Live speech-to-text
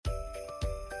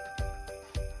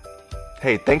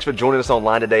Hey, thanks for joining us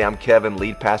online today. I'm Kevin,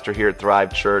 lead pastor here at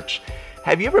Thrive Church.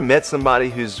 Have you ever met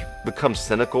somebody who's become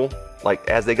cynical? Like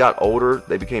as they got older,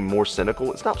 they became more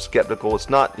cynical. It's not skeptical. It's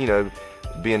not,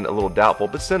 being a little doubtful,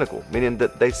 but cynical, meaning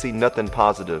that they see nothing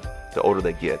positive the older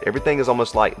they get. Everything is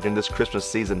almost like during this Christmas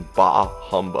season, bah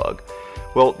humbug.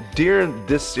 Well, during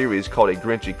this series called A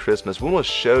Grinchy Christmas, we want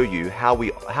to show you how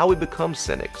we become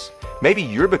cynics. Maybe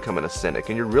you're becoming a cynic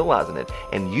and you're realizing it,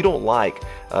 and you don't like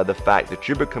the fact that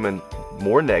you're becoming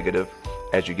more negative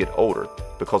as you get older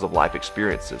because of life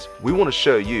experiences. We want to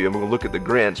show you, and we're going to look at the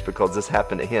Grinch because this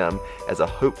happened to him as a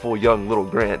hopeful young little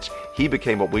Grinch. He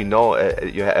became what we know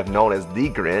you have known as the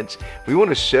Grinch. We want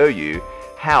to show you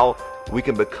how we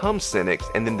can become cynics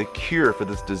and then the cure for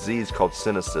this disease called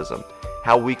cynicism.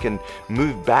 How we can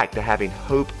move back to having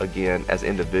hope again as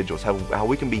individuals, how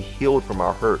we can be healed from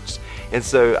our hurts. And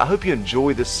so I hope you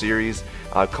enjoy this series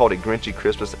called A Grinchy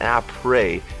Christmas, and I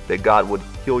pray that God would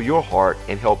heal your heart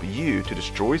and help you to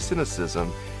destroy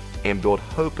cynicism and build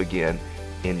hope again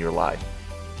in your life.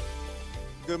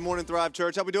 Good morning, Thrive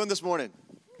Church. How we doing this morning?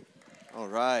 All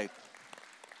right.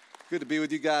 Good to be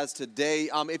with you guys today.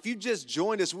 If you just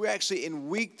joined us, we're actually in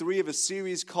week 3 of a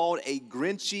series called A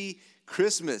Grinchy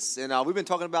Christmas, and we've been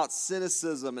talking about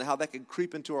cynicism and how that can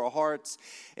creep into our hearts.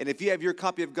 And if you have your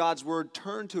copy of God's Word,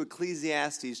 turn to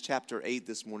Ecclesiastes chapter 8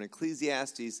 this morning.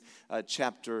 Ecclesiastes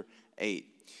chapter 8.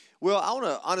 Well, I want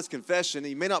an honest confession.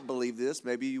 You may not believe this.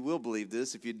 Maybe you will believe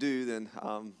this. If you do, then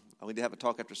I need to have a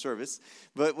talk after service.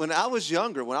 But when I was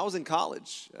younger, when I was in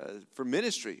college for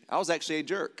ministry, I was actually a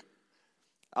jerk.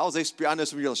 I know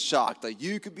some of you are shocked. Like,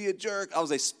 you could be a jerk. I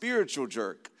was a spiritual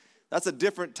jerk. That's a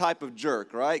different type of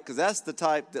jerk, right? Because that's the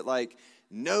type that, like,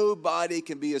 nobody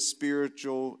can be as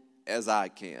spiritual as I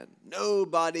can.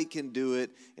 Nobody can do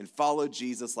it and follow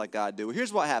Jesus like I do. Well,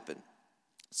 here's what happened.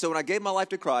 So when I gave my life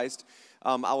to Christ,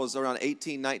 I was around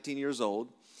 18, 19 years old,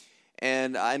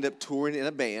 and I ended up touring in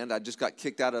a band. I just got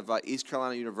kicked out of East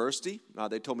Carolina University.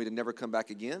 They told me to never come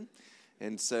back again.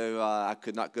 And so I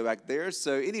could not go back there.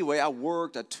 So anyway, I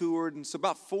worked, I toured, and so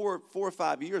about four or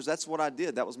 5 years, that's what I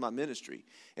did. That was my ministry.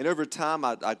 And over time,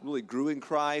 I really grew in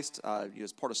Christ.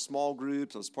 As part of small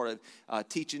groups, I was part of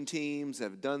teaching teams,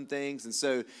 have done things. And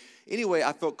so anyway,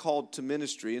 I felt called to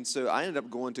ministry. And so I ended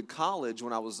up going to college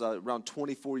when I was around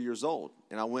 24 years old.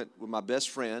 And I went with my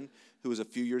best friend, who was a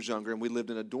few years younger, and we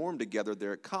lived in a dorm together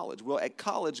there at college. Well, at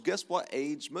college, guess what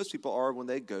age most people are when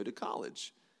they go to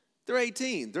college? They're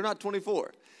 18. They're not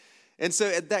 24. And so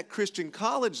at that Christian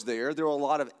college there were a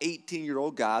lot of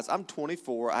 18-year-old guys. I'm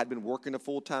 24. I had been working a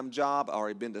full-time job. I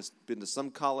already been to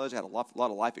some college. I had a lot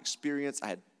of life experience. I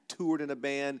had toured in a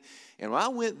band. And when I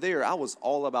went there, I was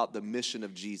all about the mission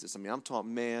of Jesus. I mean, I'm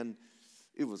talking, man,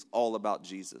 it was all about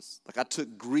Jesus. Like, I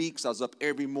took Greeks. I was up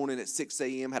every morning at 6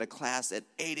 a.m., had a class at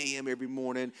 8 a.m. every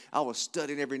morning. I was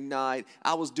studying every night.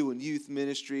 I was doing youth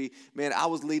ministry. Man, I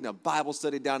was leading a Bible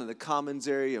study down in the commons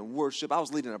area and worship. I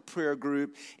was leading a prayer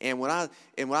group. And when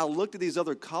I looked at these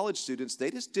other college students, they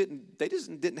just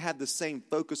didn't have the same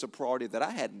focus or priority that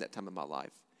I had in that time of my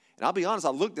life. And I'll be honest, I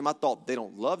looked at them, I thought, they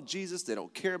don't love Jesus. They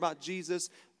don't care about Jesus.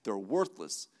 They're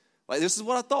worthless. Like, this is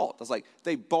what I thought. I was like,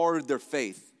 they borrowed their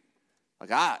faith. Like,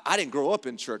 I didn't grow up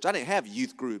in church. I didn't have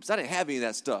youth groups. I didn't have any of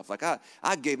that stuff. Like,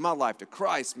 I gave my life to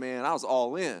Christ, man. I was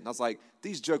all in. I was like,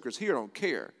 these jokers here don't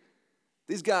care.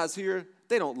 These guys here,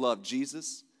 they don't love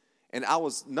Jesus. And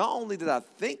not only did I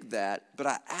think that, but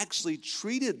I actually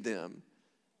treated them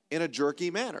in a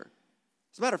jerky manner.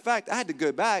 As a matter of fact, I had to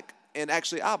go back and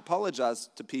actually I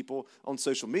apologized to people on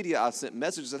social media. I sent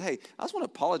messages that, hey, I just want to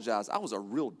apologize. I was a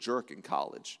real jerk in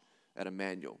college at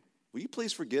Emmanuel. Will you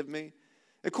please forgive me?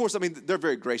 Of course, I mean, they're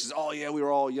very gracious. Oh, yeah, we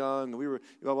were all young. We were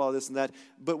all this and that.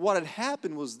 But what had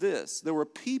happened was this. There were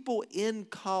people in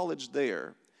college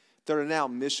there that are now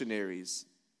missionaries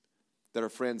that are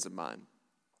friends of mine.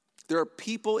 There are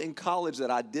people in college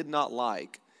that I did not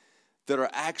like that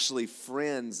are actually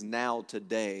friends now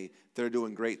today that are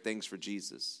doing great things for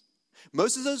Jesus.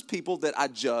 Most of those people that I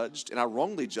judged, and I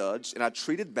wrongly judged, and I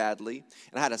treated badly,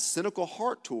 and I had a cynical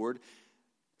heart toward,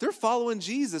 they're following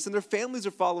Jesus, and their families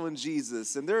are following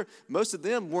Jesus, and most of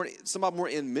them some of them were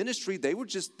in ministry.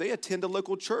 They attend a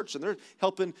local church, and they're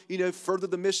helping, further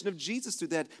the mission of Jesus through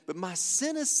that. But my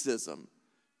cynicism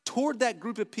toward that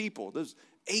group of people, those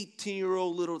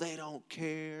 18-year-old little, they don't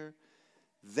care,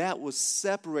 that was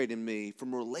separating me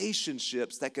from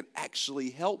relationships that could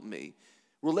actually help me.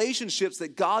 Relationships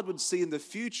that God would see in the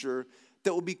future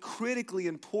that would be critically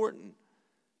important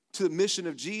to the mission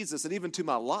of Jesus and even to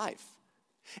my life.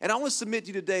 And I want to submit to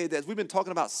you today that we've been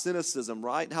talking about cynicism,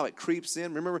 right? And how it creeps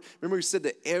in. Remember we said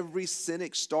that every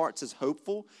cynic starts as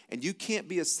hopeful, and you can't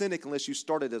be a cynic unless you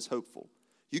started as hopeful.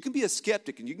 You can be a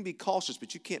skeptic and you can be cautious,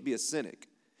 but you can't be a cynic.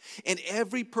 And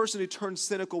every person who turned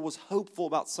cynical was hopeful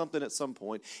about something at some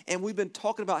point. And we've been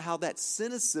talking about how that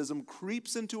cynicism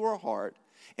creeps into our heart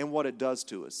and what it does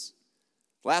to us.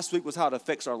 Last week was how it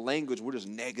affects our language. We're just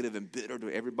negative and bitter to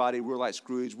everybody. We're like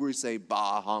Scrooge. We say,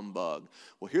 bah, humbug.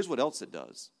 Well, here's what else it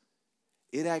does.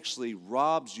 It actually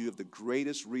robs you of the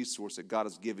greatest resource that God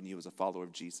has given you as a follower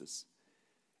of Jesus.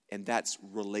 And that's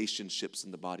relationships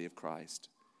in the body of Christ.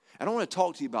 And I want to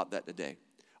talk to you about that today.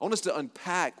 I want us to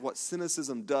unpack what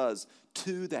cynicism does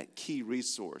to that key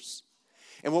resource.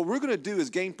 And what we're going to do is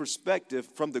gain perspective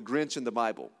from the Grinch in the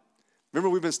Bible. Remember,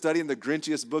 we've been studying the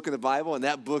Grinchiest book in the Bible, and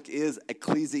that book is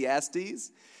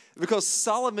Ecclesiastes. Because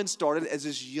Solomon started as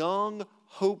this young,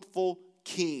 hopeful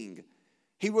king.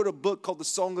 He wrote a book called the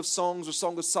Song of Songs or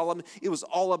Song of Solomon. It was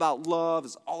all about love.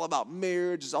 It's all about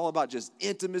marriage. It's all about just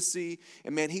intimacy.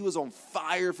 And man, he was on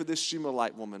fire for this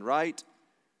Shunammite woman, right?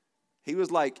 He was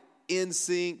like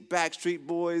NSYNC, Backstreet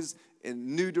Boys,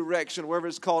 and New Direction, whatever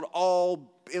it's called,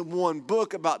 all in one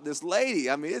book about this lady.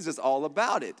 I mean, it's just all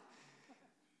about it.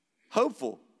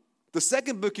 Hopeful. The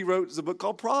second book he wrote is a book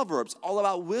called Proverbs, all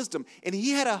about wisdom. And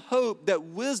he had a hope that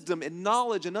wisdom and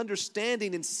knowledge and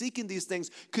understanding and seeking these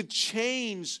things could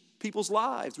change people's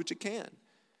lives, which it can.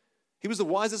 He was the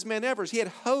wisest man ever. He had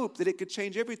hope that it could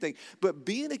change everything. But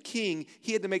being a king,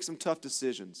 he had to make some tough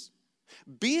decisions.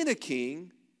 Being a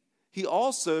king, he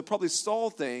also probably saw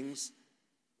things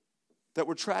that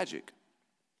were tragic.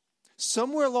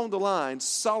 Somewhere along the line,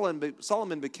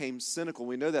 Solomon became cynical.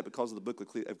 We know that because of the book of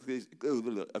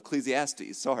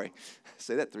Ecclesiastes. Sorry,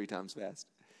 say that 3 times fast.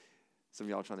 Some of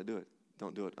y'all are trying to do it.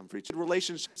 Don't do it. I'm preaching.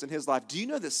 Relationships in his life. Do you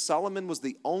know that Solomon was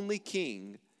the only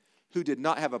king who did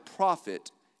not have a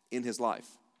prophet in his life?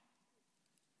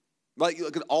 Like,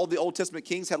 look at all the Old Testament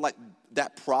kings had like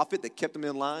that prophet that kept them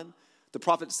in line. The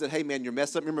prophet said, hey man, you're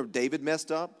messed up. Remember David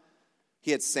messed up? He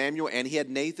had Samuel and he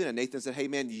had Nathan. And Nathan said, hey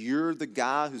man, you're the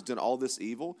guy who's done all this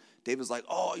evil. David's like,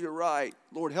 oh, you're right.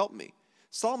 Lord, help me.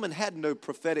 Solomon had no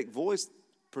prophetic voice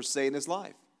per se in his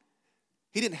life.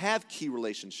 He didn't have key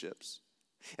relationships.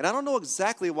 And I don't know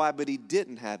exactly why, but he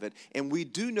didn't have it. And we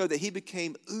do know that he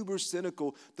became uber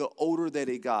cynical the older that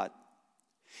he got.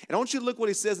 And I want you to look what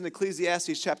he says in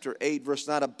Ecclesiastes chapter 8, verse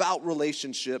 9, about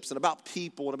relationships and about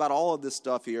people and about all of this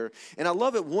stuff here. And I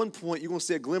love at one point, you're going to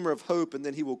see a glimmer of hope, and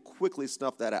then he will quickly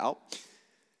snuff that out. It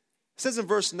says in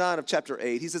verse 9 of chapter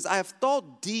 8, he says, I have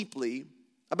thought deeply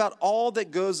about all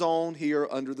that goes on here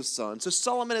under the sun. So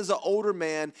Solomon, as an older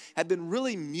man, had been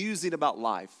really musing about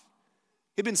life.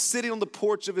 He'd been sitting on the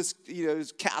porch of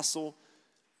his castle,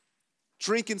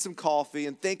 drinking some coffee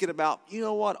and thinking about, you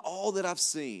know what, all that I've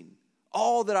seen.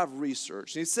 All that I've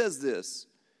researched. And he says this.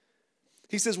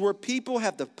 He says, where people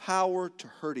have the power to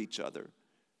hurt each other.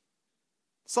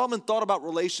 Solomon thought about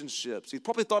relationships. He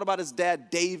probably thought about his dad,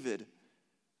 David,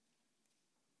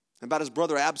 and about his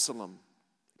brother, Absalom.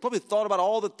 He probably thought about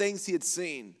all the things he had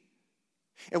seen.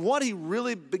 And what he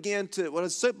really what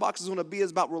his soapbox is going to be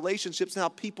is about relationships and how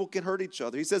people can hurt each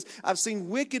other. He says, I've seen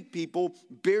wicked people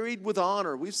buried with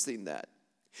honor. We've seen that.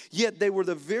 Yet they were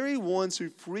the very ones who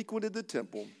frequented the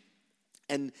temple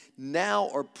and now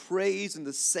are praised in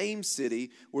the same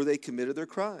city where they committed their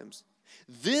crimes.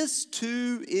 This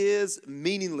too is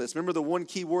meaningless. Remember, the one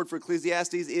key word for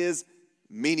Ecclesiastes is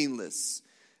meaningless.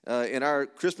 In our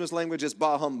Christmas language, it's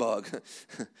bah humbug.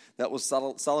 That was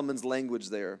Solomon's language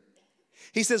there.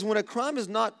 He says, when a crime is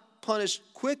not punished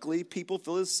quickly, people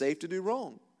feel it's safe to do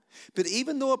wrong. But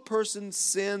even though a person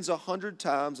sins 100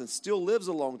 times and still lives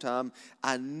a long time,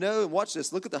 I know, and watch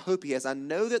this, look at the hope he has. I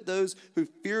know that those who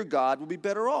fear God will be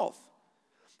better off.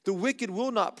 The wicked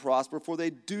will not prosper, for they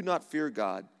do not fear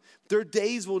God. Their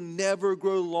days will never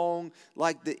grow long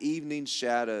like the evening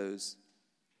shadows.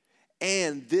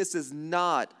 And this is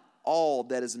not all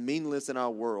that is meaningless in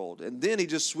our world. And then he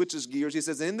just switches gears. He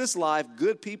says, in this life,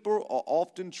 good people are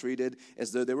often treated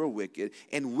as though they were wicked,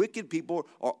 and wicked people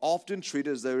are often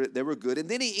treated as though they were good. And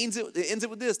then he ends it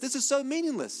with this. This is so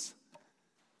meaningless.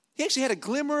 He actually had a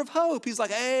glimmer of hope. He's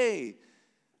like, hey,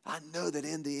 I know that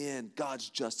in the end, God's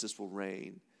justice will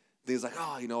reign. Then he's like,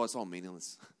 oh, you know, it's all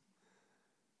meaningless.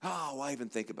 Oh, why even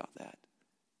think about that?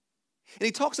 And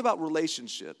he talks about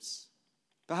relationships,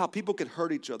 about how people can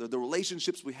hurt each other, the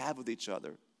relationships we have with each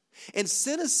other. And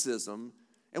cynicism,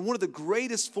 and one of the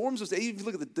greatest forms of it, even if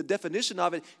you look at the definition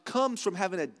of it, comes from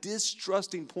having a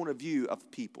distrusting point of view of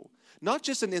people. Not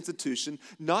just an institution,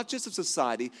 not just of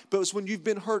society, but it's when you've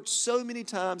been hurt so many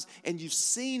times and you've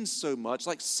seen so much,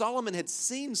 like Solomon had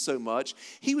seen so much,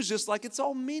 he was just like, it's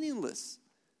all meaningless.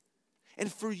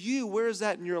 And for you, where is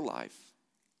that in your life?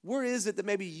 Where is it that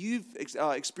maybe you've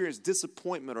experienced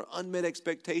disappointment or unmet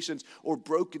expectations or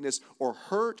brokenness or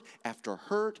hurt after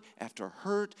hurt after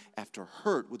hurt after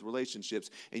hurt with relationships?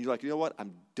 And you're like, you know what?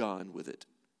 I'm done with it.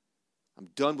 I'm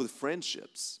done with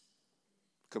friendships.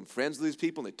 Become friends with these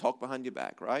people and they talk behind your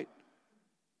back, right?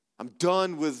 I'm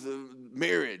done with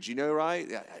marriage, right?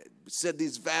 I said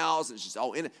these vows and it's just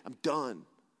all in it. I'm done.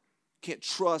 Can't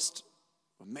trust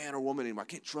a man or woman anymore. I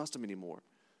can't trust them anymore.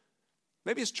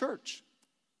 Maybe it's church.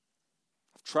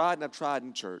 I've tried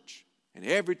in church, and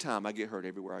every time I get hurt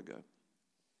everywhere I go.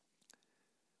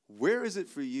 Where is it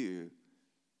for you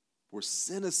where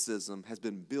cynicism has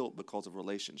been built because of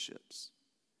relationships?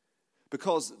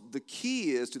 Because the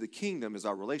key to the kingdom is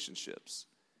our relationships.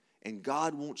 And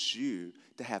God wants you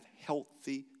to have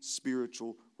healthy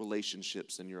spiritual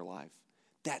relationships in your life.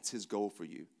 That's his goal for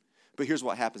you. But here's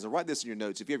what happens. And write this in your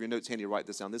notes. If you have your notes handy, write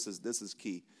this down. This is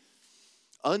key.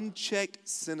 Unchecked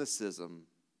cynicism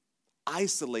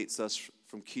isolates us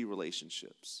from key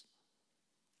relationships.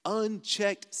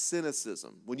 Unchecked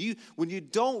cynicism. When you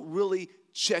don't really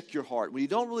check your heart, when you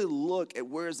don't really look at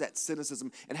where is that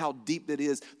cynicism and how deep that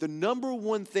is, the number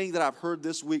one thing that I've heard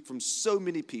this week from so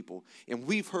many people, and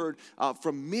we've heard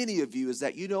from many of you, is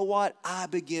that, you know what? I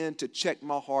began to check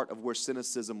my heart of where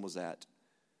cynicism was at.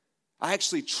 I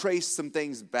actually traced some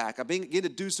things back. I began to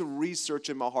do some research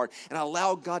in my heart, and I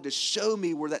allowed God to show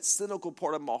me where that cynical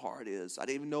part of my heart is. I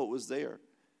didn't even know it was there.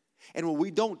 And when we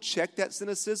don't check that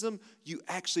cynicism, you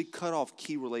actually cut off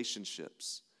key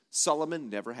relationships.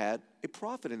 Solomon never had a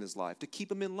prophet in his life to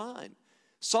keep him in line.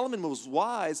 Solomon was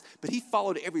wise, but he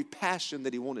followed every passion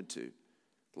that he wanted to.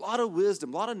 A lot of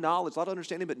wisdom, a lot of knowledge, a lot of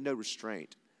understanding, but no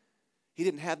restraint. He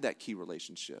didn't have that key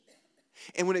relationship.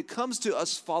 And when it comes to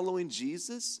us following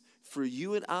Jesus, for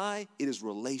you and I, it is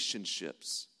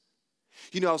relationships.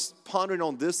 I was pondering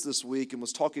on this week and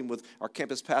was talking with our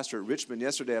campus pastor at Richmond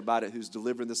yesterday about it, who's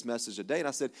delivering this message today. And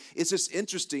I said, it's just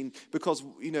interesting because,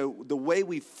 the way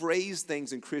we phrase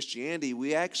things in Christianity,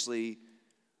 we actually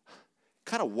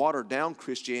kind of water down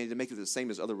Christianity to make it the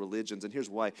same as other religions. And here's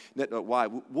why.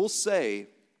 We'll say,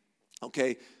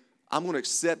 okay, I'm going to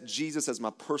accept Jesus as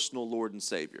my personal Lord and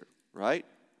Savior, right?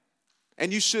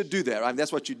 And you should do that. Right?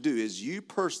 That's what you do, is you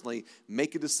personally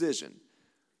make a decision.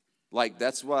 Like,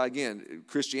 that's why, again,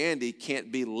 Christianity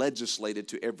can't be legislated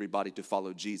to everybody to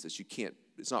follow Jesus. You can't.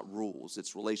 It's not rules.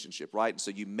 It's relationship, right? And so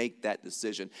you make that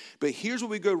decision. But here's where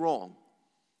we go wrong,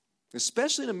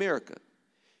 especially in America.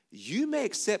 You may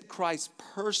accept Christ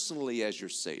personally as your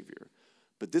Savior,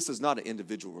 but this is not an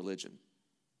individual religion.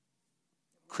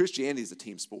 Christianity is a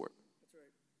team sport.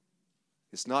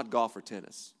 It's not golf or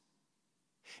tennis.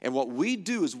 And what we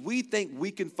do is we think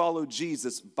we can follow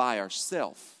Jesus by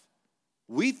ourselves.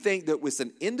 We think that it's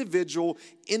an individual,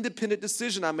 independent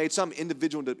decision I made, so I'm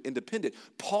individual and independent.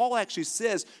 Paul actually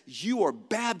says you are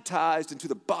baptized into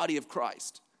the body of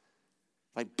Christ.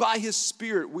 Like, by his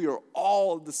Spirit, we are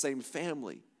all the same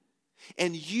family.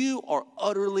 And you are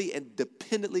utterly and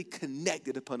dependently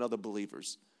connected upon other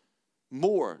believers,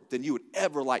 more than you would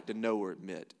ever like to know or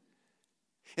admit.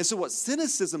 And so what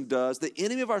cynicism does, the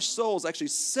enemy of our souls, actually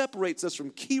separates us from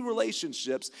key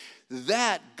relationships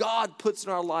that God puts in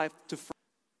our life to further.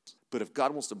 But if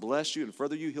God wants to bless you and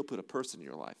further you, he'll put a person in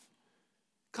your life.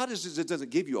 God just doesn't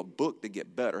give you a book to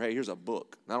get better. Hey, here's a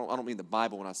book. I don't mean the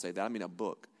Bible when I say that. I mean a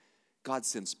book. God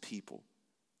sends people.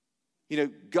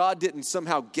 God didn't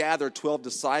somehow gather 12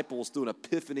 disciples through an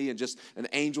epiphany and just an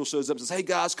angel shows up and says, hey,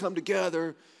 guys, come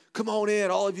together. Come on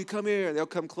in. All of you come here. And they'll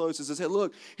come close and says, hey,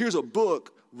 look, here's a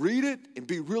book. Read it and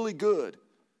be really good.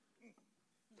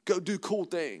 Go do cool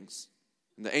things.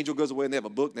 And the angel goes away and they have a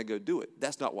book and they go do it.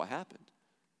 That's not what happened.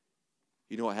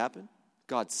 You know what happened?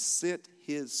 God sent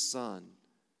his son.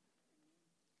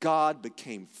 God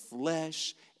became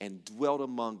flesh and dwelt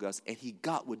among us. And he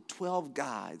got with 12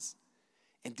 guys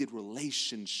and did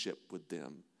relationship with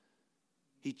them.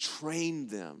 He trained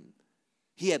them.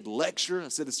 He had lecture. I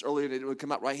said this earlier, and it would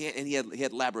come out right here. And he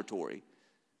had laboratory.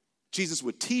 Jesus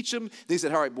would teach them. Then he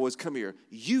said, all right, boys, come here.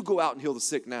 You go out and heal the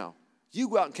sick now. You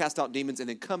go out and cast out demons and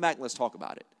then come back and let's talk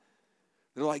about it.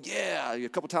 They're like, yeah. A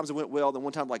couple times it went well. Then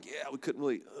one time, like, yeah, we couldn't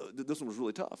really, this one was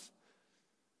really tough.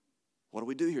 What do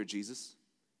we do here, Jesus?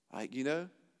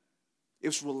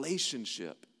 It's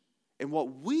relationship. And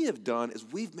what we have done is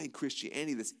we've made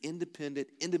Christianity this independent,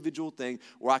 individual thing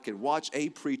where I can watch a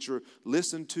preacher,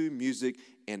 listen to music,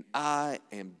 and I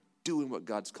am doing what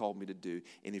God's called me to do.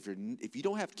 And if you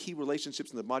don't have key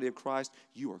relationships in the body of Christ,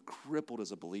 you are crippled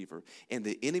as a believer. And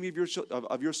the enemy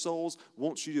of your souls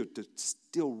wants you to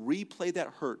still replay that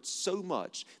hurt so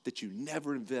much that you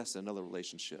never invest in another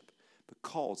relationship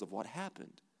because of what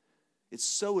happened. It's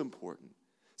so important.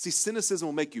 See, cynicism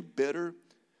will make you bitter.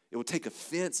 It will take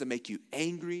offense and make you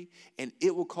angry, and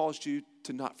it will cause you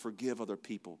to not forgive other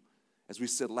people. As we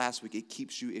said last week, it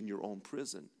keeps you in your own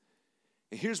prison.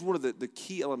 And here's one of the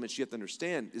key elements you have to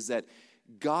understand is that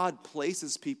God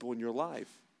places people in your life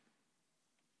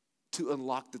to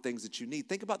unlock the things that you need.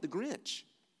 Think about the Grinch.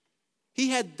 He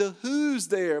had the Who's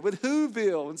there with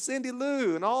Whoville and Cindy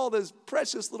Lou and all those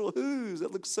precious little Who's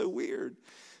that look so weird.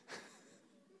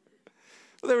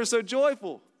 But they were so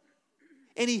joyful.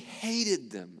 And he hated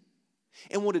them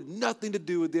and wanted nothing to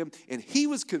do with them. And he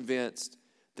was convinced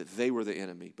that they were the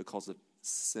enemy because of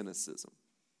cynicism.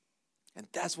 And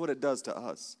that's what it does to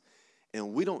us.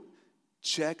 And we don't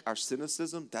check our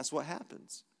cynicism, that's what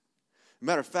happens.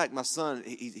 Matter of fact, my son,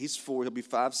 he's 4, he'll be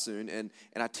 5 soon, and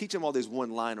I teach him all these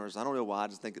one-liners. I don't know why, I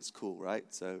just think it's cool, right?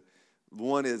 So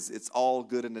one is, it's all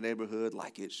good in the neighborhood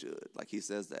like it should, like he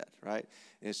says that, right?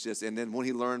 And it's just, and then one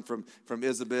he learned from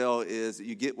Isabel is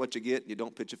you get what you get and you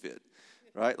don't pitch a fit,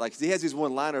 right? Like he has these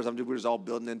one-liners, we're just all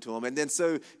building into them. And then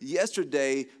so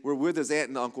yesterday, we're with his aunt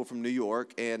and uncle from New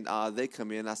York, and they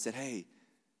come in, I said, hey,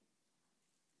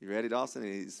 you ready, Dawson?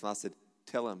 And I said,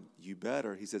 tell him, you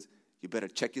better. He says, you better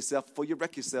check yourself before you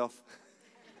wreck yourself.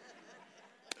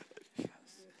 Yes.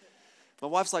 My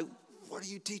wife's like, what are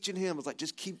you teaching him? I was like,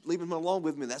 just keep leaving him alone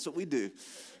with me. That's what we do.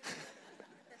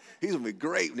 He's going to be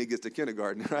great when he gets to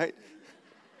kindergarten, right?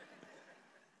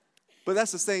 But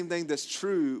that's the same thing that's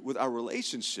true with our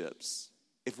relationships.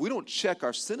 If we don't check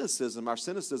our cynicism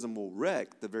will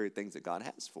wreck the very things that God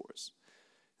has for us.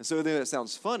 And so then it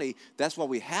sounds funny. That's why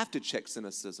we have to check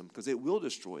cynicism, because it will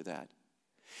destroy that.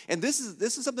 And this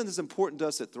is something that's important to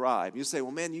us at Thrive. You say,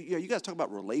 well, man, you guys talk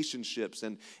about relationships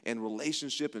and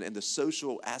relationship and the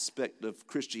social aspect of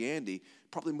Christianity,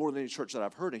 probably more than any church that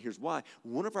I've heard, and here's why.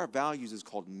 One of our values is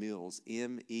called meals,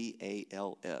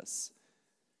 M-E-A-L-S.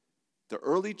 The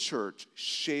early church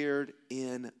shared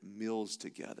in meals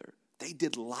together. They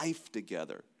did life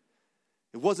together.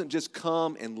 It wasn't just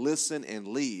come and listen and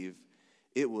leave.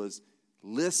 It was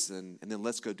listen and then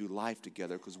let's go do life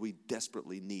together because we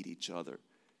desperately need each other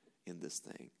in this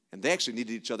thing. And they actually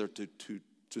needed each other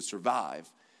to survive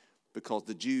because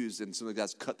the Jews and some of the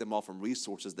guys cut them off from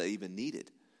resources they even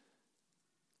needed.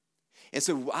 And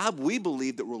so we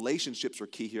believe that relationships are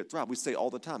key here at Thrive. We say all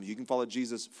the time, you can follow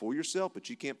Jesus for yourself, but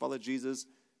you can't follow Jesus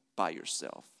by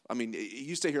yourself. I mean,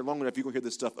 you stay here long enough, you're going to hear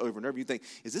this stuff over and over. You think,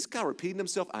 is this guy repeating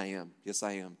himself? I am. Yes,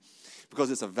 I am. Because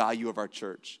it's a value of our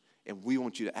church, and we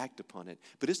want you to act upon it.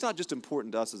 But it's not just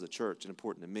important to us as a church and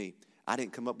important to me. I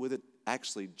didn't come up with it.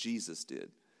 Actually, Jesus did.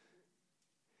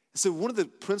 So one of the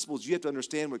principles you have to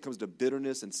understand when it comes to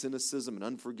bitterness and cynicism and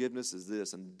unforgiveness is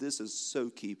this, and this is so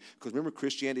key. Because remember,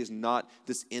 Christianity is not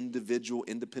this individual,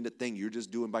 independent thing you're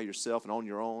just doing by yourself and on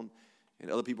your own,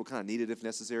 and other people kind of need it if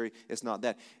necessary. It's not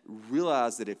that.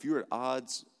 Realize that if you're at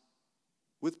odds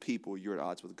with people, you're at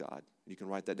odds with God. You can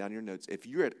write that down in your notes. If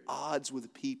you're at odds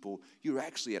with people, you're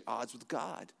actually at odds with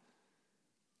God.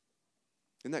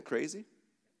 Isn't that crazy?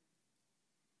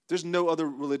 There's no other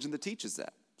religion that teaches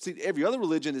that. See, every other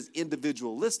religion is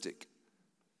individualistic,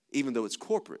 even though it's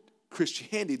corporate.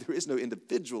 Christianity, there is no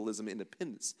individualism,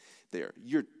 independence there.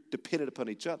 You're dependent upon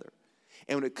each other.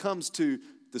 And when it comes to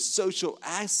the social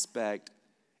aspect,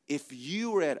 if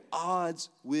you are at odds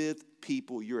with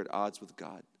people, you're at odds with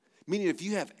God. Meaning if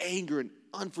you have anger and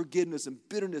unforgiveness and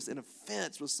bitterness and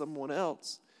offense with someone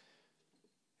else,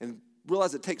 and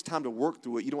realize it takes time to work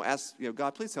through it. You don't ask,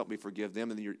 God, please help me forgive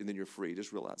them, and then you're free.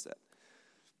 Just realize that.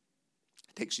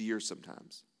 It takes years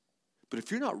sometimes. But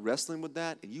if you're not wrestling with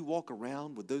that, and you walk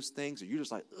around with those things, and you're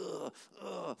just like,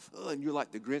 and you're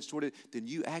like the Grinch toward it, then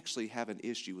you actually have an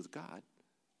issue with God.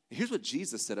 And here's what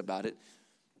Jesus said about it.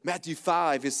 Matthew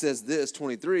 5, it says this,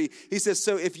 23. He says,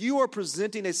 so if you are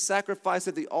presenting a sacrifice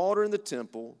at the altar in the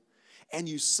temple, and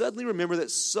you suddenly remember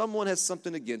that someone has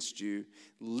something against you,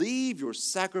 leave your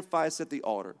sacrifice at the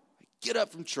altar. Get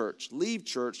up from church. Leave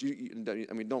church.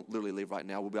 Don't literally leave right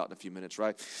now. We'll be out in a few minutes,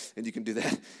 right? And you can do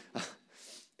that.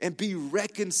 And be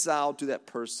reconciled to that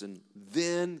person.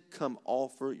 Then come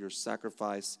offer your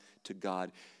sacrifice to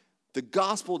God. The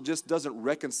gospel just doesn't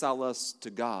reconcile us to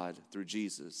God through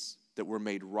Jesus, that we're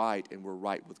made right and we're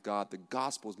right with God. The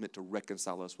gospel is meant to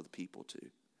reconcile us with people too.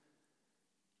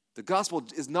 The gospel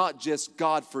is not just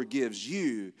God forgives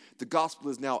you. The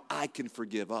gospel is now I can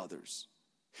forgive others.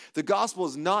 The gospel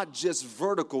is not just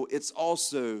vertical, it's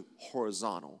also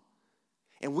horizontal.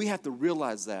 And we have to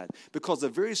realize that because the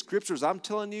very scriptures I'm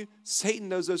telling you, Satan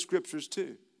knows those scriptures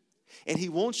too. And he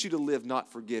wants you to live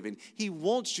not forgiving. He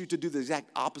wants you to do the exact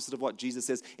opposite of what Jesus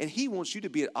says. And he wants you to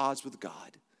be at odds with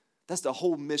God. That's the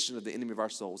whole mission of the enemy of our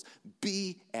souls.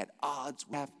 Be at odds.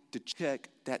 We have to check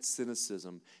that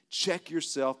cynicism. Check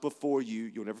yourself before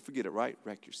you'll never forget it, right?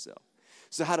 Wreck yourself.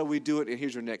 So how do we do it? And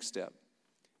here's your next step.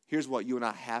 Here's what you and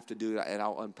I have to do, and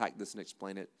I'll unpack this and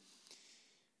explain it.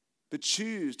 But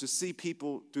choose to see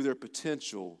people through their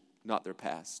potential, not their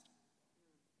past.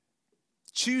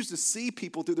 Choose to see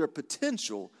people through their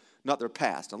potential, not their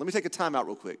past. Now, let me take a time out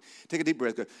real quick. Take a deep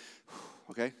breath. Go,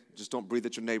 okay? Just don't breathe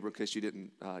at your neighbor in case you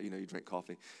didn't, you drink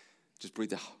coffee. Just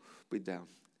breathe out. Breathe down.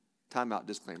 Time out,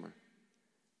 disclaimer.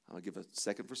 I'm going to give a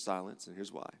second for silence, and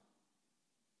here's why.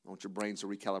 I want your brains to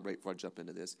recalibrate before I jump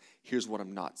into this. Here's what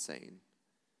I'm not saying.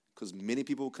 Because many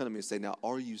people will come to me and say, now,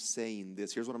 are you saying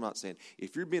this? Here's what I'm not saying.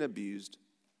 If you're being abused,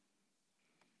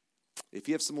 if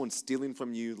you have someone stealing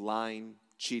from you, lying,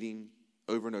 cheating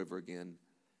over and over again,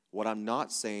 what I'm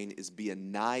not saying is be a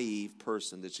naive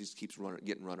person that just keeps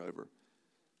getting run over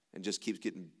and just keeps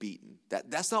getting beaten.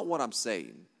 That's not what I'm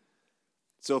saying.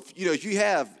 So if you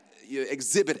have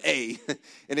Exhibit A,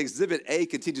 and Exhibit A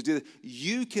continues to do that,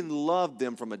 you can love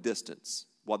them from a distance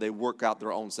while they work out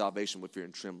their own salvation with fear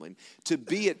and trembling. To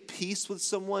be at peace with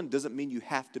someone doesn't mean you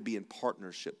have to be in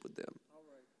partnership with them.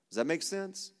 Does that make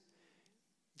sense?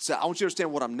 So I want you to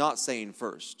understand what I'm not saying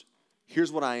first.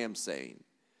 Here's what I am saying.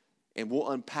 And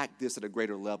we'll unpack this at a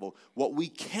greater level. What we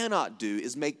cannot do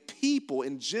is make people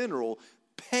in general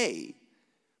pay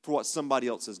for what somebody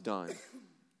else has done.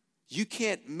 You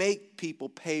can't make people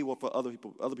pay what other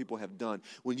people have done.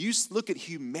 When you look at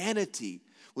humanity,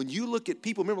 when you look at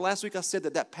people, remember last week I said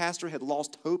that pastor had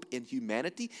lost hope in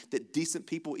humanity, that decent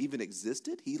people even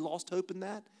existed? He lost hope in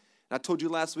that. And I told you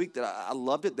last week that I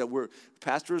loved it, that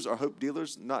pastors are hope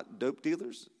dealers, not dope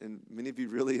dealers. And many of you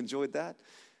really enjoyed that.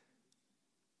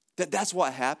 That's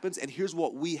what happens. And here's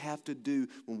what we have to do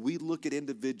when we look at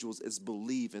individuals is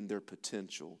believe in their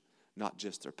potential, not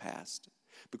just their past.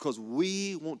 Because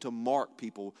we want to mark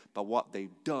people by what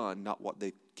they've done, not what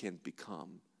they can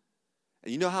become.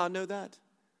 And you know how I know that?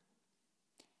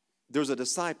 There's a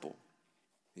disciple.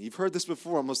 And you've heard this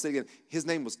before. I'm going to say it again. His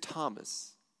name was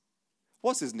Thomas.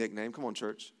 What's his nickname? Come on,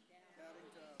 church.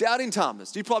 Doubting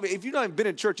Thomas. If you've not even been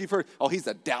in church, you've heard, he's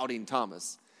a doubting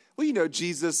Thomas. Well,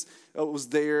 Jesus was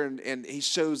there and he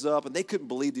shows up and they couldn't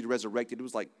believe that he resurrected. It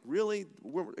was like, really?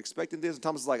 We're expecting this? And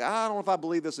Thomas is like, I don't know if I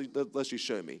believe this unless you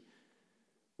show me.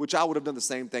 Which I would have done the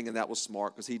same thing, and that was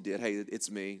smart because he did. Hey,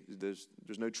 it's me. There's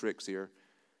no tricks here.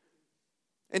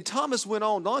 And Thomas went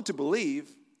on not to believe.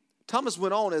 Thomas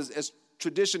went on, as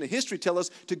tradition and history tell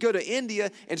us, to go to India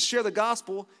and share the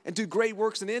gospel and do great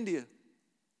works in India.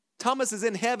 Thomas is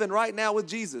in heaven right now with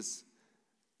Jesus.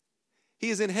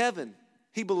 He is in heaven.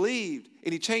 He believed,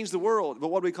 and he changed the world. But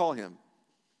what do we call him?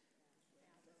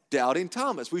 Doubting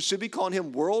Thomas. We should be calling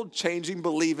him world-changing,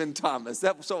 believing Thomas.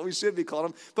 That's what we should be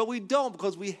calling him. But we don't,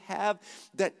 because we have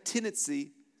that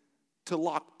tendency to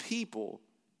lock people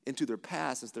into their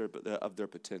past instead of their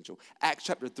potential. Acts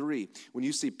chapter 3, when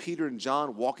you see Peter and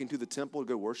John walking to the temple to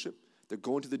go worship, they're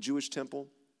going to the Jewish temple.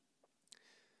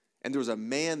 And there was a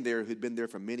man there who'd been there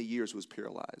for many years who was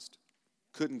paralyzed.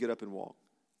 Couldn't get up and walk.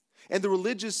 And the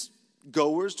religious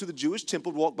goers to the Jewish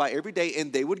temple would walk by every day,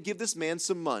 and they would give this man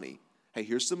some money. Hey,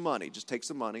 here's some money. Just take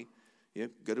some money.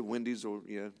 Go to Wendy's or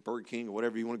Burger King or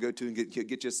whatever you want to go to and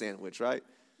get you a sandwich, right?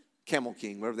 Camel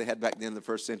King, whatever they had back then in the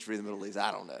first century in the Middle East.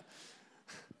 I don't know.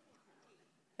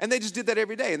 And they just did that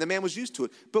every day, and the man was used to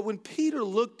it. But when Peter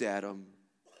looked at him,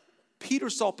 Peter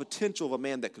saw potential of a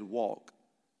man that could walk,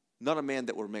 not a man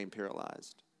that would remain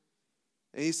paralyzed.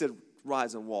 And he said,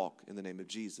 rise and walk in the name of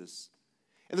Jesus.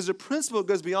 And there's a principle that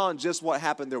goes beyond just what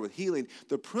happened there with healing.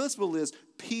 The principle is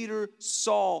Peter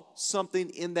saw something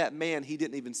in that man he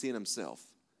didn't even see in himself.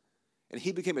 And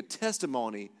he became a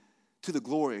testimony to the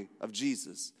glory of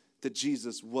Jesus, that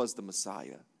Jesus was the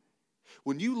Messiah.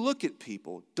 When you look at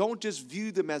people, don't just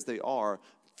view them as they are,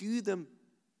 view them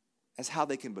as how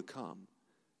they can become.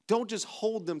 Don't just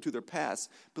hold them to their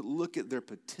past, but look at their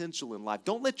potential in life.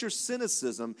 Don't let your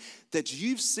cynicism that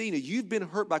you've seen and you've been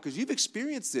hurt by, because you've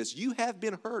experienced this. You have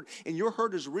been hurt, and your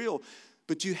hurt is real.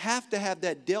 But you have to have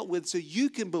that dealt with so you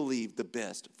can believe the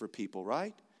best for people,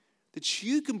 right? That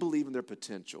you can believe in their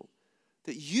potential.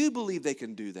 That you believe they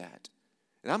can do that.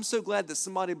 And I'm so glad that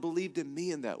somebody believed in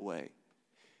me in that way.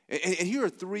 And here are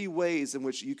 3 ways in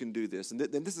which you can do this. And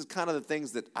this is kind of the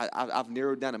things that I've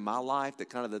narrowed down in my life, that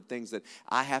kind of the things that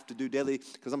I have to do daily.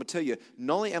 Because I'm going to tell you,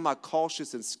 not only am I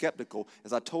cautious and skeptical,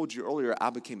 as I told you earlier, I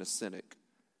became a cynic.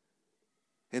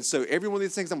 And so every one of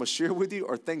these things I'm going to share with you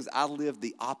are things I lived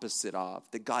the opposite of,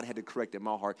 that God had to correct in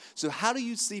my heart. So how do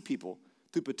you see people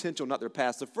through potential, not their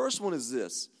past? The first one is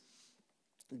this.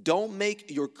 Don't make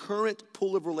your current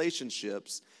pool of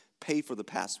relationships pay for the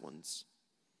past ones.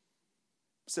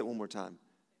 Say it one more time.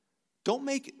 Don't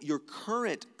make your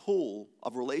current pool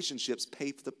of relationships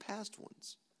pay for the past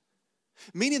ones.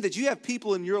 Meaning that you have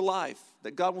people in your life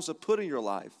that God wants to put in your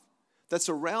life that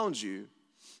surround you,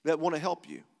 that want to help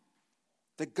you,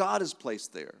 that God has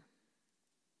placed there.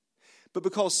 But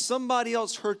because somebody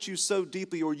else hurt you so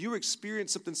deeply, or you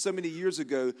experienced something so many years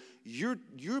ago,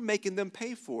 you're making them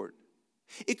pay for it.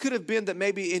 It could have been that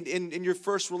maybe in your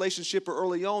first relationship or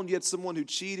early on, you had someone who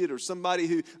cheated or somebody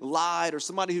who lied or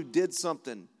somebody who did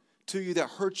something to you that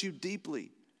hurt you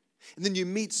deeply. And then you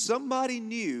meet somebody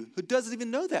new who doesn't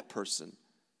even know that person.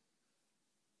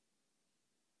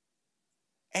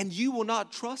 And you will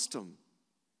not trust them.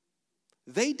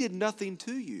 They did nothing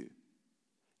to you.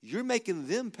 You're making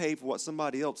them pay for what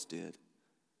somebody else did.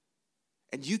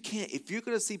 And you can't, if you're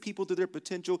going to see people through their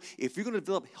potential, if you're going to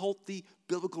develop healthy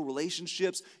biblical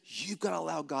relationships, you've got to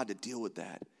allow God to deal with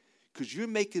that. Because you're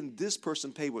making this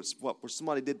person pay what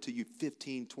somebody did to you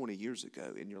 15, 20 years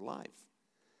ago in your life.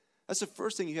 That's the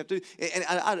first thing you have to do. And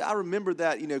I remember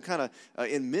that, kind of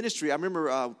in ministry. I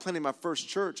remember planning my first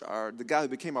church, the guy who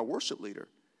became our worship leader.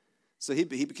 So he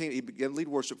began to lead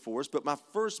worship for us. But my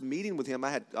first meeting with him, I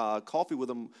had coffee with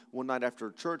him one night after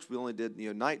church. We only did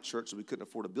night church, so we couldn't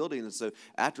afford a building. And so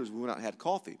afterwards, we went out and had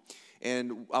coffee.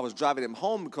 And I was driving him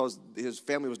home because his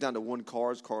family was down to one car.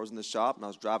 His car was in the shop, and I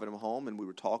was driving him home, and we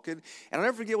were talking. And I'll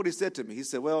never forget what he said to me. He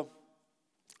said, "Well,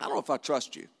 I don't know if I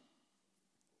trust you."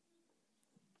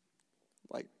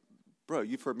 Like, bro,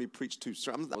 you've heard me preach 2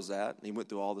 sermons. That was that. And he went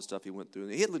through all the stuff he went through.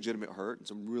 And he had legitimate hurt, and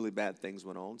some really bad things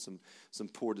went on, some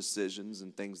poor decisions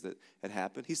and things that had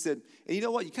happened. He said, and you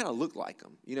know what? You kind of look like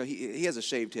him. He has a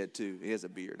shaved head too. He has a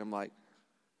beard. I'm like,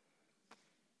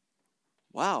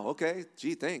 wow, okay,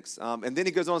 gee, thanks. And then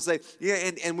he goes on to say,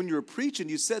 yeah, and when you were preaching,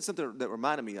 you said something that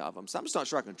reminded me of him. So I'm just not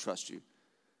sure I can trust you.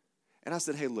 And I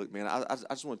said, hey, look, man, I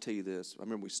just want to tell you this. I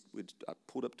remember I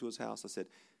pulled up to his house. I said,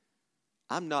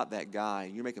 I'm not that guy,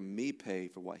 and you're making me pay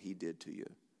for what he did to you.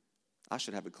 I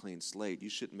should have a clean slate. You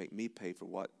shouldn't make me pay for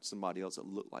what somebody else that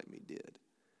looked like me did.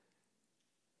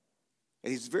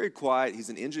 And he's very quiet. He's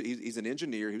an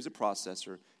engineer. He was a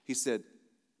processor. He said,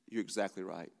 you're exactly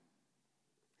right.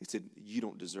 He said, you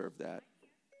don't deserve that.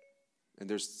 And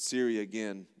there's Siri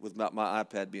again with my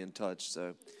iPad being touched.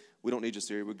 So we don't need you,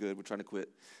 Siri. We're good. We're trying to quit.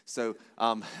 So,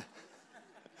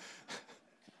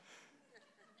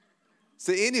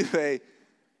 so anyway,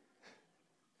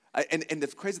 and the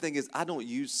crazy thing is I don't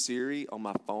use Siri on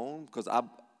my phone because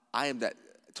I am that,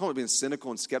 totally being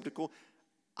cynical and skeptical.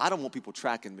 I don't want people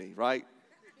tracking me, right?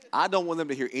 I don't want them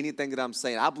to hear anything that I'm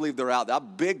saying. I believe they're out there. Our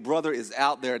big brother is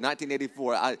out there in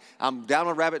 1984. I'm down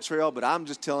a rabbit trail, but I'm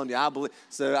just telling you, I believe.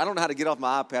 So I don't know how to get off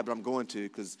my iPad, but I'm going to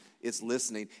because it's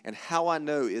listening. And how I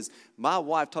know is my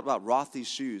wife talked about Rothy's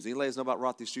shoes. Any ladies know about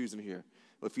Rothy's shoes in here?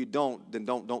 Well, if you don't, then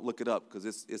don't look it up because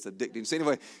it's addicting. So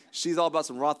anyway, she's all about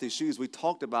some Rothy's shoes. We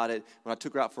talked about it when I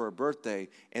took her out for her birthday.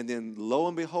 And then lo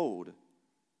and behold,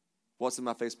 what's in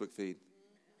my Facebook feed?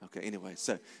 Okay, anyway.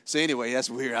 So anyway, that's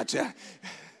weird.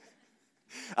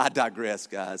 I digress,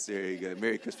 guys. There you go.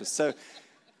 Merry Christmas. So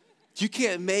you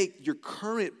can't make your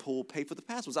current pool pay for the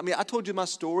past ones. I mean, I told you my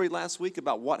story last week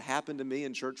about what happened to me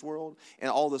in church world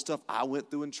and all the stuff I went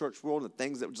through in church world and the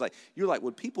things that was like, you're like,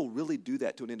 would people really do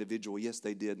that to an individual? Yes,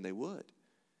 they did, and they would.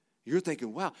 You're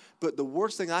thinking, wow. But the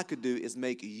worst thing I could do is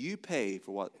make you pay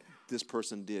for what this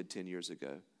person did 10 years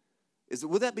ago.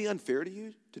 Would that be unfair to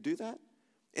you to do that?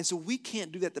 And so we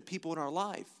can't do that to people in our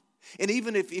life. And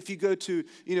even if you go to,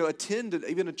 attend,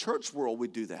 even a church world, we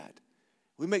do that.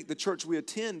 We make the church we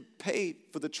attend pay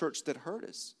for the church that hurt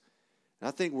us. And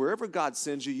I think wherever God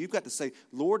sends you, you've got to say,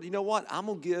 Lord, you know what? I'm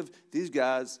going to give these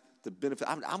guys the benefit.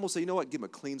 I'm going to say, you know what? Give them a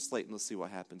clean slate and let's see what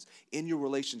happens. In your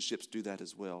relationships, do that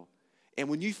as well. And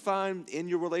when you find in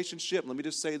your relationship, let me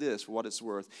just say this for what it's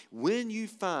worth. When you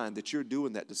find that you're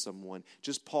doing that to someone,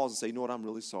 just pause and say, you know what? I'm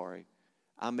really sorry.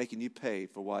 I'm making you pay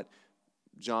for what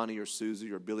Johnny or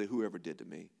Susie or Billy, whoever did to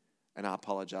me. And I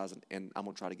apologize, and I'm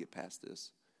going to try to get past this.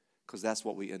 Because that's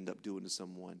what we end up doing to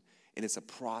someone. And it's a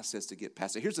process to get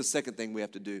past it. Here's the second thing we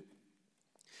have to do.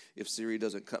 If Siri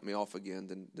doesn't cut me off again,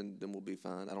 then we'll be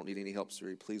fine. I don't need any help,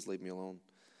 Siri. Please leave me alone.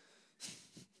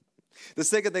 The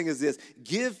second thing is this.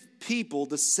 Give people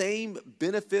the same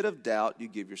benefit of doubt you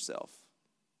give yourself.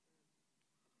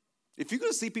 If you're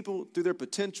going to see people through their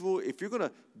potential, if you're going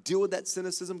to deal with that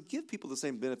cynicism, give people the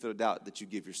same benefit of doubt that you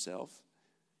give yourself.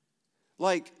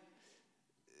 Like,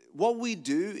 what we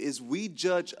do is we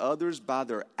judge others by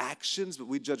their actions, but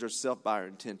we judge ourselves by our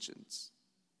intentions.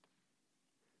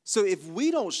 So if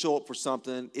we don't show up for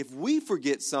something, if we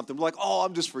forget something, we're like, oh,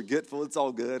 I'm just forgetful, it's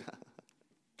all good.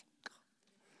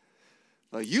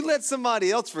 Like, you let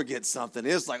somebody else forget something,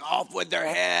 it's like off with their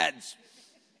heads.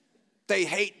 They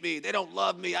hate me. They don't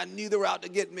love me. I knew they were out to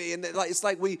get me. And it's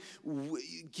like we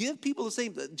give people the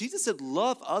same. Jesus said,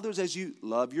 love others as you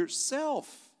love yourself.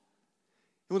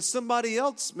 And when somebody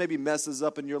else maybe messes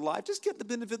up in your life, just get the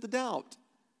benefit of the doubt.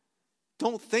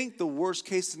 Don't think the worst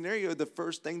case scenario the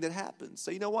first thing that happens.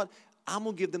 So you know what? I'm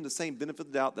going to give them the same benefit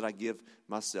of the doubt that I give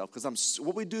myself. Because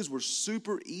what we do is we're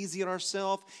super easy on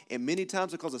ourselves. And many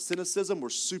times because of cynicism, we're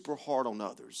super hard on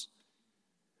others.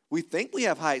 We think we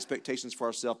have high expectations for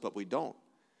ourselves, but we don't.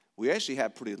 We actually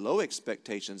have pretty low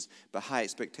expectations, but high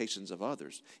expectations of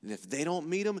others. And if they don't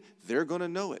meet them, they're going to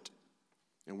know it.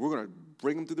 And we're going to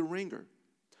bring them through the ringer.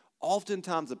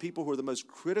 Oftentimes, the people who are the most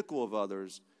critical of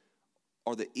others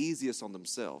are the easiest on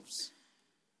themselves.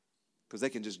 Because they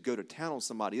can just go to town on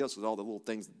somebody else with all the little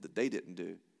things that they didn't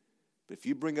do. But if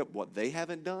you bring up what they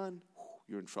haven't done,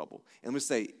 you're in trouble. And we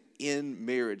say, in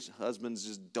marriage, husbands,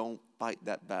 just don't fight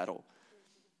that battle.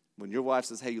 When your wife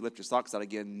says, hey, you left your socks out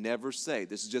again, never say,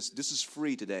 this is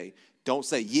free today. Don't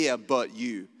say, yeah, but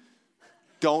you.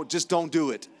 Just don't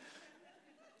do it.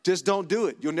 Just don't do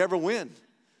it. You'll never win.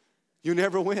 You'll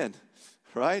never win,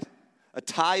 right? A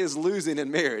tie is losing in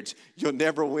marriage. You'll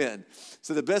never win.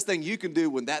 So the best thing you can do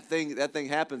when that thing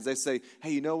happens, they say,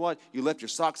 hey, you know what? You left your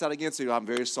socks out again, so I'm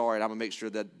very sorry, and I'm going to make sure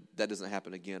that doesn't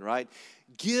happen again, right?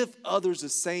 Give others the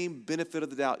same benefit of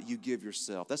the doubt you give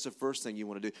yourself. That's the first thing you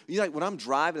want to do. You know, like when I'm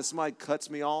driving and somebody cuts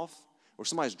me off, or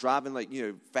somebody's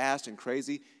driving fast and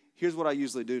crazy, here's what I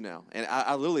usually do now. And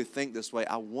I literally think this way.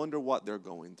 I wonder what they're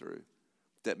going through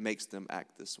that makes them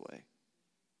act this way.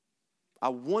 I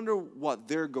wonder what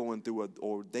they're going through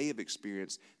or they have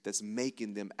experienced that's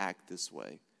making them act this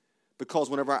way. Because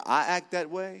whenever I act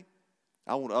that way,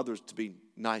 I want others to be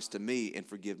nice to me and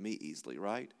forgive me easily,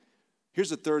 right? Here's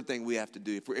the third thing we have to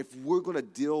do. If we're going to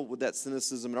deal with that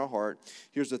cynicism in our heart,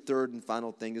 here's the third and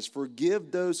final thing is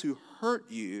forgive those who hurt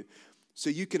you so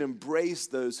you can embrace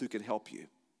those who can help you.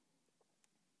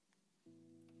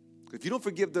 If you don't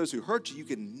forgive those who hurt you, you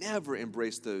can never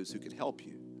embrace those who can help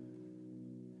you.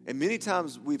 And many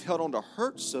times we've held on to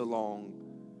hurt so long,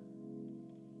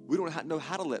 we don't know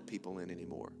how to let people in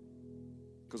anymore.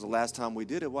 Because the last time we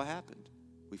did it, what happened?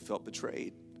 We felt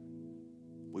betrayed.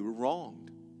 We were wronged.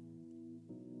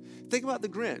 Think about the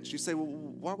Grinch. You say, well,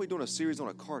 why are we doing a series on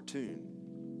a cartoon?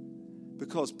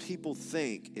 Because people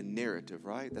think in narrative,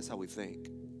 right? That's how we think.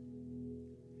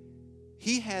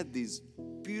 He had these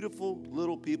beautiful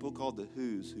little people called the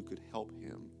Who's who could help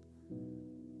him.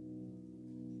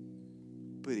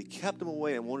 But he kept them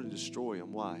away and wanted to destroy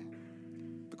them. Why?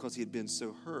 Because he had been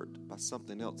so hurt by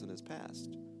something else in his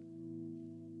past.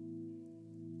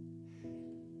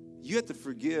 You have to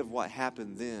forgive what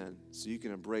happened then so you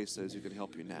can embrace those who can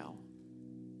help you now.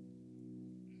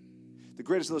 The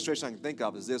greatest illustration I can think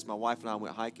of is this. My wife and I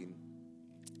went hiking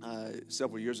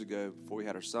several years ago before we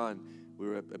had our son. We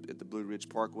were at the Blue Ridge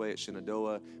Parkway at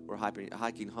Shenandoah. We're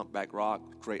hiking Humpback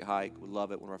Rock. Great hike. We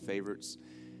love it. One of our favorites.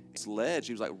 This ledge,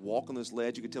 he was like walking this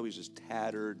ledge. You could tell he was just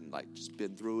tattered and like just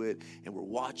been through it. And we're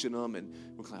watching him and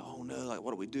we're like, oh no, like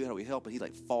what do we do? How do we help? And he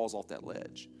like falls off that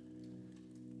ledge.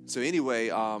 So anyway,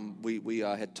 we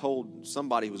had told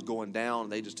somebody was going down.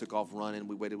 And they just took off running.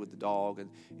 We waited with the dog,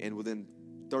 and within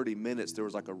 30 minutes there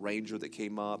was like a ranger that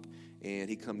came up, and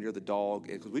he come near the dog.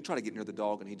 And because we tried to get near the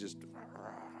dog, and he just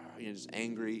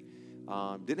angry.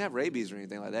 Didn't have rabies or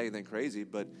anything like that, anything crazy.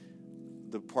 But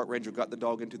the park ranger got the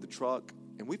dog into the truck,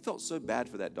 and we felt so bad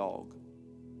for that dog.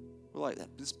 We're like,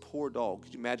 this poor dog.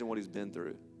 Could you imagine what he's been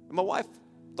through? And my wife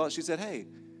thought, she said, hey,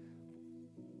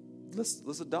 let's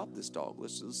adopt this dog.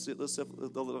 Let's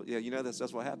yeah, you know,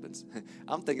 that's what happens.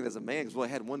 I'm thinking as a man, because I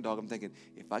had one dog, I'm thinking,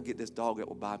 if I get this dog, it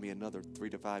will buy me another 3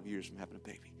 to 5 years from having a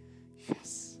baby.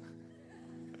 Yes.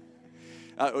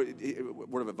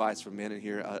 Word of advice for men in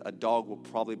here, a dog will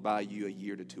probably buy you a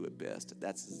year to 2 at best.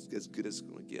 That's as good as it's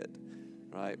going to get,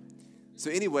 right? So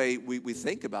anyway, we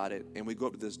think about it, and we go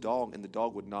up to this dog, and the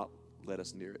dog would not let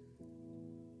us near it.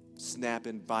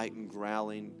 Snapping, biting,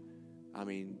 growling. I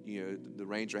mean, the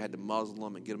ranger had to muzzle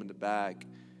him and get him in the back.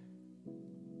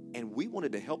 And we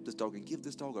wanted to help this dog and give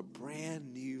this dog a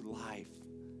brand new life.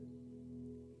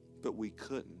 But we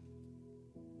couldn't.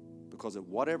 Because of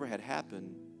whatever had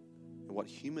happened and what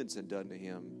humans had done to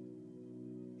him,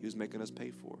 he was making us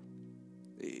pay for.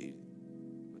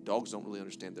 Dogs don't really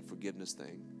understand the forgiveness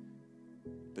thing.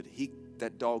 But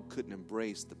that dog couldn't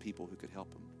embrace the people who could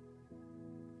help him.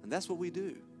 And that's what we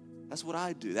do. That's what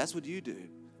I do. That's what you do.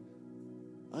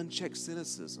 Unchecked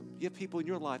cynicism. You have people in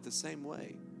your life the same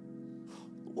way.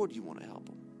 Lord, you want to help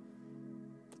them.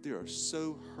 But they are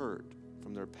so hurt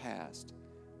from their past,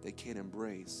 they can't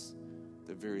embrace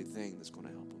the very thing that's going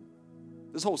to help them.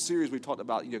 This whole series we've talked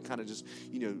about, kind of just,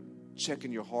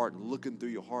 checking your heart and looking through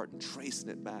your heart and tracing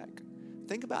it back.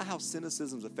 Think about how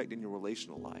cynicism is affecting your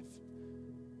relational life.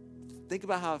 Think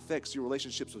about how it affects your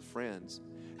relationships with friends,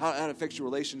 how it affects your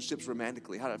relationships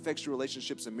romantically, how it affects your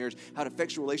relationships in marriage, how it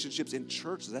affects your relationships in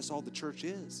church. That's all the church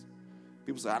is.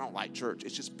 People say, I don't like church.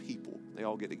 It's just people. They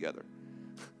all get together.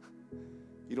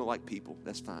 You don't like people.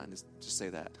 That's fine. Just say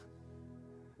that.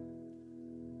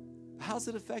 How's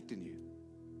it affecting you?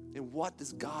 And what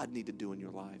does God need to do in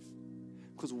your life?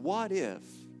 Because what if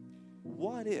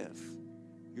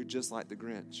you're just like the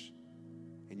Grinch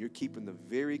and you're keeping the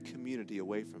very community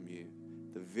away from you,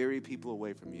 the very people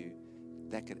away from you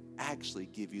that could actually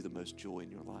give you the most joy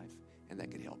in your life and that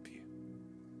could help you?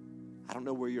 I don't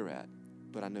know where you're at,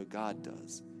 but I know God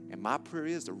does. And my prayer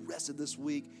is the rest of this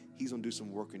week, He's going to do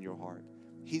some work in your heart.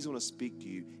 He's going to speak to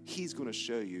you. He's going to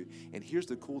show you. And here's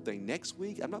the cool thing. Next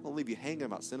week, I'm not going to leave you hanging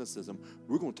about cynicism.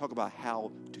 We're going to talk about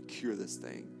how to cure this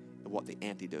thing and what the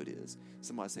antidote is.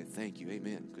 Somebody say, thank you,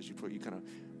 amen, because you're kind of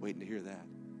waiting to hear that.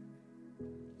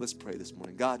 Let's pray this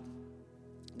morning. God,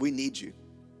 we need you.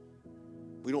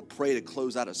 We don't pray to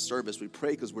close out a service. We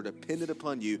pray because we're dependent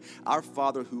upon you. Our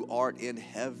Father who art in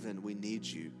heaven, we need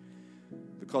you.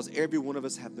 Because every one of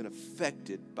us have been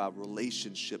affected by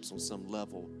relationships on some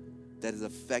level that is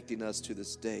affecting us to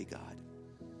this day, God.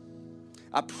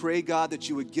 I pray, God, that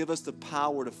you would give us the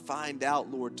power to find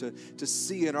out, Lord, to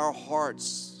see in our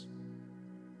hearts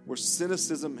where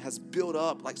cynicism has built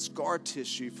up like scar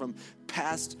tissue from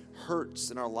past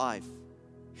hurts in our life.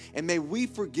 And may we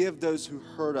forgive those who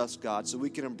hurt us, God, so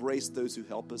we can embrace those who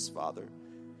help us, Father.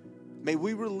 May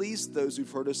we release those who've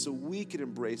hurt us so we can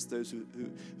embrace those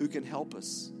who can help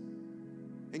us.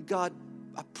 And God,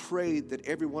 I pray that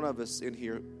every one of us in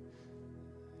here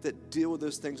that deal with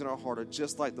those things in our heart are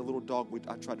just like the little dog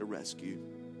I tried to rescue.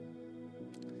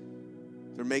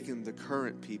 They're making the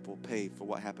current people pay for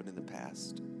what happened in the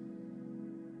past.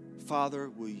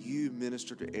 Father, will you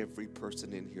minister to every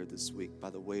person in here this week by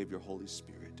the way of your Holy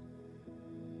Spirit?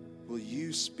 Will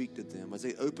you speak to them as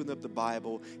they open up the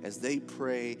Bible, as they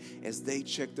pray, as they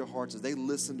check their hearts, as they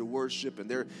listen to worship, and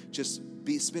they're just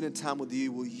spending time with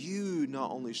you? Will you not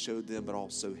only show them, but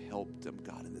also help them,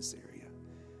 God, in this area?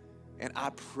 And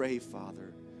I pray,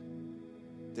 Father,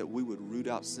 that we would root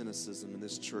out cynicism in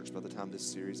this church by the time this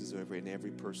series is over in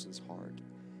every person's heart.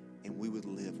 And we would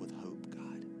live with hope,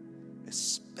 God,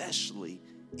 especially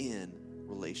in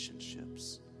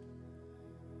relationships.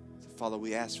 So, Father,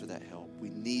 we ask for that help. We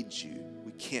need you.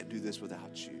 We can't do this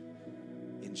without you.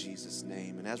 In Jesus'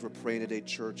 name. And as we're praying today,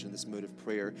 church, in this mode of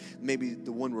prayer, maybe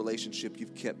the one relationship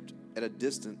you've kept at a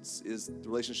distance is the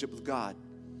relationship with God.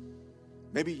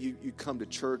 Maybe you come to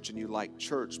church and you like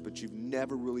church, but you've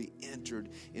never really entered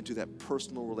into that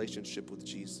personal relationship with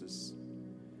Jesus.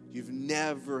 You've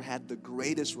never had the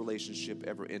greatest relationship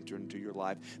ever enter into your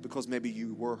life because maybe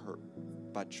you were hurt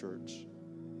by church.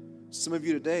 Some of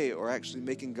you today are actually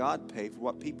making God pay for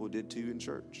what people did to you in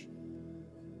church.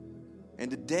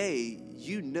 And today,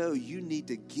 you know you need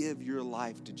to give your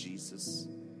life to Jesus.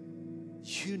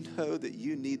 You know that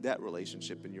you need that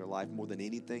relationship in your life more than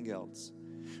anything else.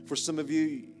 For some of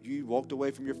you, you walked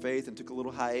away from your faith and took a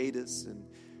little hiatus. And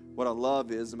what I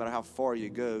love is no matter how far you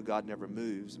go, God never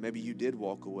moves. Maybe you did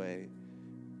walk away.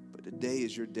 But today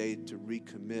is your day to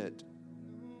recommit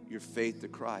your faith to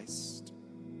Christ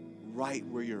right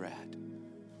where you're at.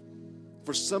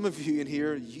 For some of you in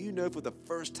here, you know for the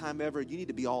first time ever, you need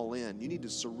to be all in. You need to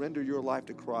surrender your life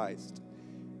to Christ.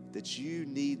 That you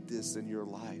need this in your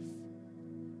life.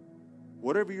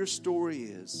 Whatever your story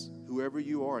is, whoever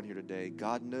you are in here today,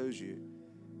 God knows you,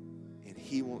 and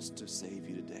He wants to save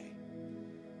you today.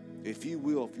 If you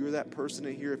will, if you're that person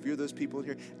in here, if you're those people in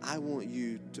here, I want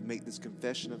you to make this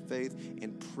confession of faith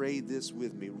and pray this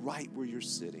with me right where you're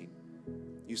sitting.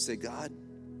 You say, God,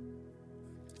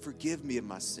 forgive me of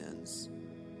my sins.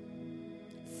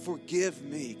 Forgive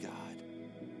me, God,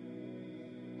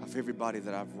 of everybody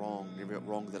that I've wronged, every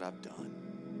wrong that I've done.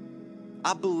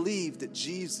 I believe that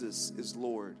Jesus is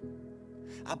Lord.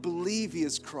 I believe He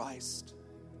is Christ.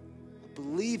 I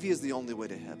believe He is the only way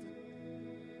to heaven.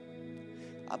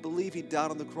 I believe He died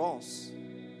on the cross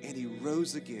and He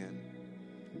rose again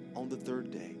on the third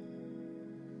day.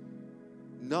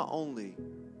 Not only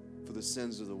for the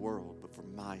sins of the world, but for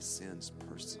my sins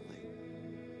personally.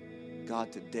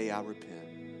 God, today I repent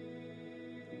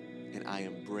and I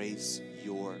embrace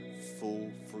your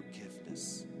full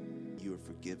forgiveness. You have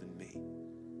forgiven me.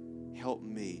 Help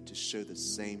me to show the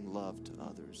same love to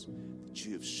others that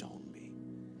you have shown me.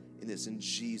 And it's in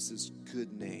Jesus'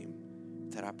 good name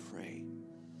that I pray.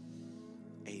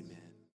 Amen.